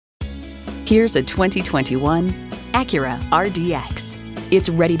Here's a 2021 Acura RDX. It's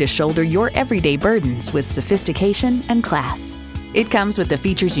ready to shoulder your everyday burdens with sophistication and class. It comes with the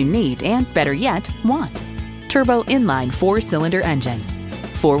features you need and, better yet, want. Turbo inline 4-cylinder engine,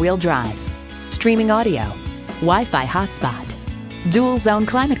 4-wheel drive, streaming audio, Wi-Fi hotspot, dual zone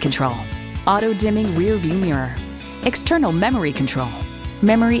climate control, auto dimming rear view mirror, external memory control,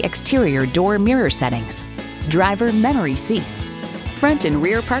 memory exterior door mirror settings, driver memory seats, front and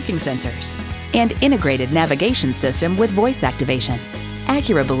rear parking sensors, and integrated navigation system with voice activation.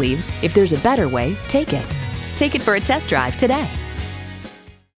 Acura believes if there's a better way, take it. Take it for a test drive today.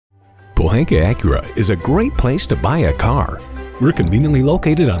 Pohanka Acura is a great place to buy a car. We're conveniently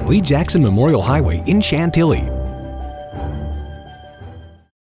located on Lee Jackson Memorial Highway in Chantilly.